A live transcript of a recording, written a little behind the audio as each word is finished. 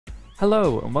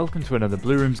Hello and welcome to another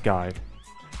Blue Rooms guide.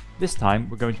 This time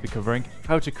we're going to be covering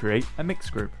how to create a mix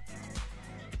group.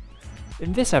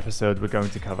 In this episode we're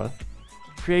going to cover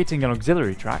creating an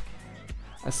auxiliary track,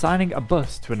 assigning a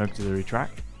bus to an auxiliary track,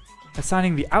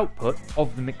 assigning the output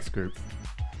of the mix group,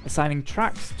 assigning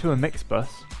tracks to a mix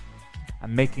bus,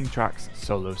 and making tracks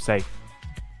solo safe.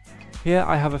 Here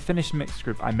I have a finished mix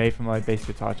group I made for my bass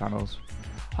guitar channels.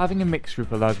 Having a mix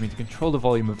group allows me to control the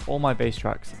volume of all my bass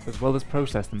tracks as well as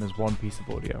process them as one piece of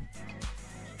audio.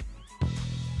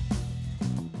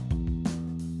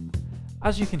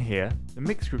 As you can hear, the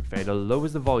mix group fader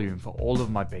lowers the volume for all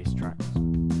of my bass tracks.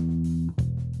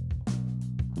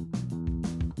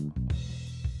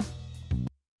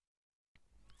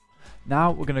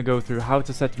 Now we're going to go through how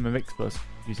to set up a mix bus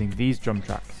using these drum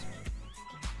tracks.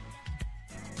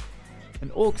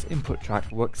 An aux input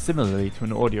track works similarly to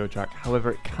an audio track,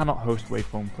 however it cannot host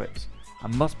waveform clips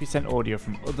and must be sent audio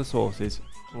from other sources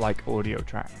like audio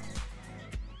tracks.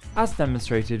 As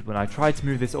demonstrated when I tried to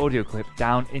move this audio clip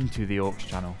down into the aux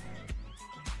channel.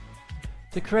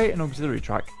 To create an auxiliary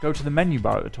track, go to the menu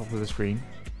bar at the top of the screen,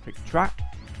 click Track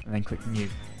and then click New.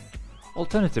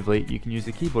 Alternatively, you can use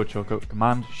the keyboard shortcut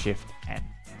Command-Shift-N.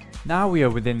 Now we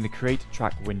are within the Create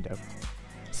Track window.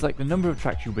 Select the number of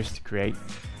tracks you wish to create.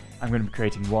 I'm going to be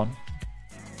creating one.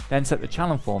 Then set the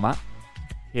channel format.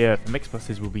 Here for mix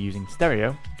buses we'll be using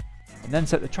stereo. And then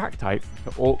set the track type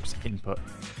to aux input.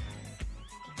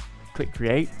 Click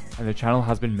Create and the channel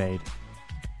has been made.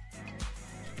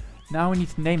 Now we need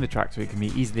to name the track so it can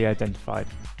be easily identified.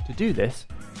 To do this,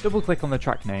 double click on the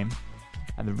track name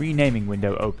and the renaming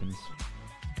window opens.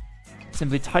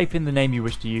 Simply type in the name you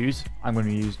wish to use. I'm going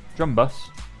to use drum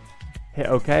bus. Hit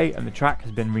OK and the track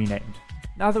has been renamed.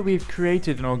 Now that we've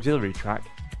created an auxiliary track,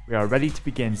 we are ready to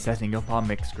begin setting up our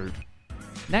mix group.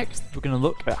 Next, we're going to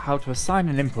look at how to assign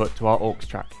an input to our aux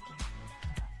track.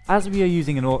 As we are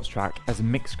using an aux track as a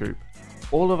mix group,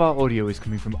 all of our audio is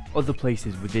coming from other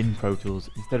places within Pro Tools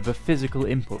instead of a physical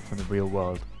input from the real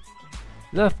world.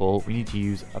 Therefore, we need to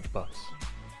use a bus.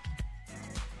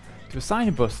 To assign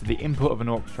a bus to the input of an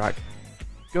aux track,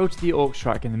 go to the aux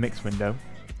track in the mix window,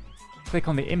 click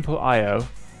on the input I/O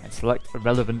and select a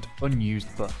relevant unused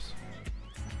bus.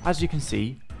 As you can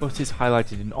see, buses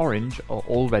highlighted in orange are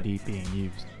already being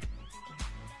used.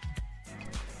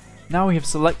 Now we have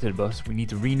selected a bus, we need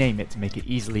to rename it to make it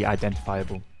easily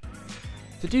identifiable.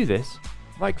 To do this,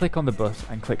 right click on the bus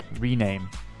and click Rename.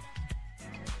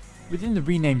 Within the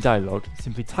Rename dialog,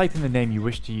 simply type in the name you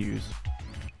wish to use.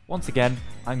 Once again,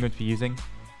 I'm going to be using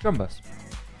drum bus.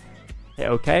 Hit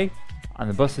OK and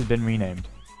the bus has been renamed.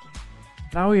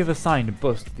 Now we have assigned a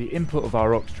bus to the input of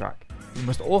our aux track, we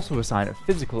must also assign a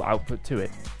physical output to it.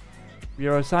 We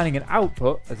are assigning an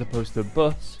output as opposed to a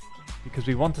bus because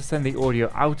we want to send the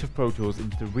audio out of Pro Tools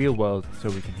into the real world so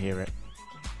we can hear it.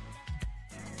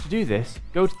 To do this,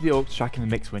 go to the aux track in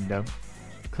the mix window,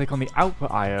 click on the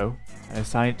output I/O and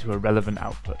assign it to a relevant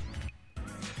output.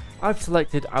 I've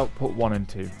selected output 1 and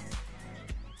 2.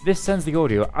 This sends the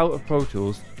audio out of Pro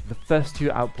Tools to the first two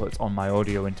outputs on my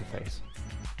audio interface.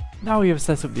 Now we have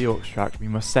set up the aux track, we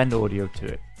must send audio to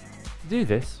it. To do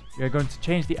this, we are going to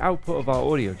change the output of our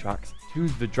audio tracks to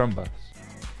the drum bus.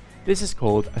 This is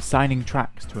called assigning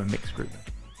tracks to a mix group.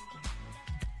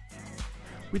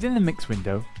 Within the mix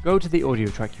window, go to the audio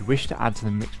track you wish to add to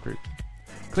the mix group.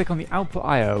 Click on the output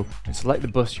I/O and select the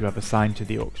bus you have assigned to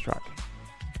the aux track.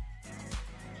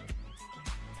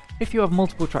 If you have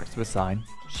multiple tracks to assign,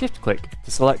 shift-click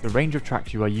to select the range of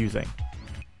tracks you are using.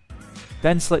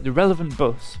 Then select the relevant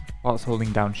bus whilst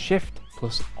holding down Shift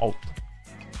plus Alt.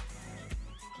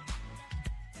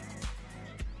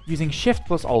 Using Shift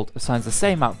plus Alt assigns the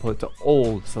same output to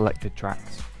all selected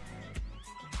tracks.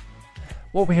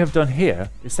 What we have done here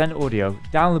is send audio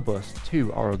down the bus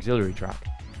to our auxiliary track.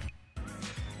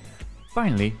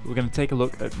 Finally, we're going to take a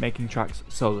look at making tracks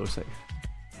solo safe.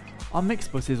 Our mix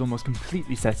bus is almost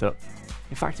completely set up.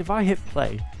 In fact, if I hit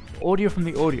play, the audio from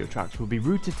the audio tracks will be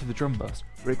routed to the drum bus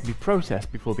where it can be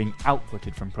processed before being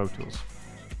outputted from Pro Tools.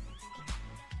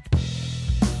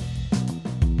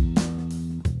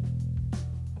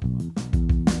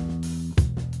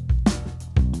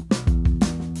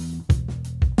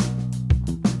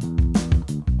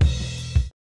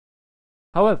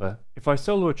 However, if I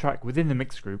solo a track within the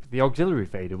mix group, the auxiliary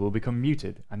fader will become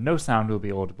muted and no sound will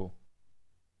be audible.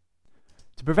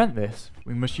 To prevent this,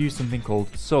 we must use something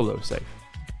called solo safe.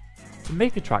 To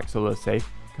make a track solo safe,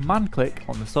 command click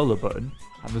on the solo button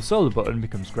and the solo button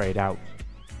becomes greyed out.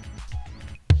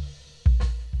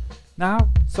 Now,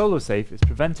 solo safe is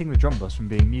preventing the drum bus from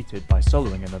being muted by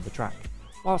soloing another track.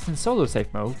 Whilst in solo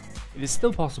safe mode, it is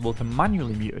still possible to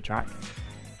manually mute a track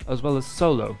as well as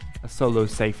solo, a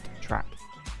solo-safed track.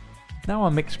 Now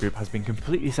our mix group has been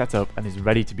completely set up and is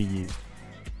ready to be used.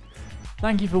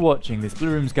 Thank you for watching this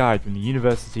Blue Room's guide from the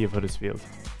University of Huddersfield.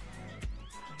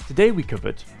 Today we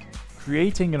covered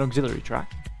creating an auxiliary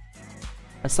track,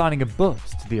 assigning a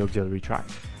bus to the auxiliary track,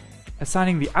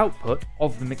 assigning the output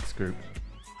of the mix group,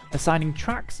 assigning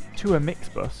tracks to a mix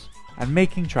bus, and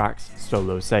making tracks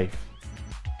solo safe.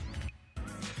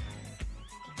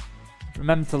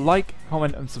 Remember to like,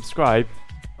 comment and subscribe,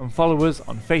 and follow us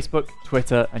on Facebook,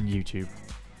 Twitter and YouTube.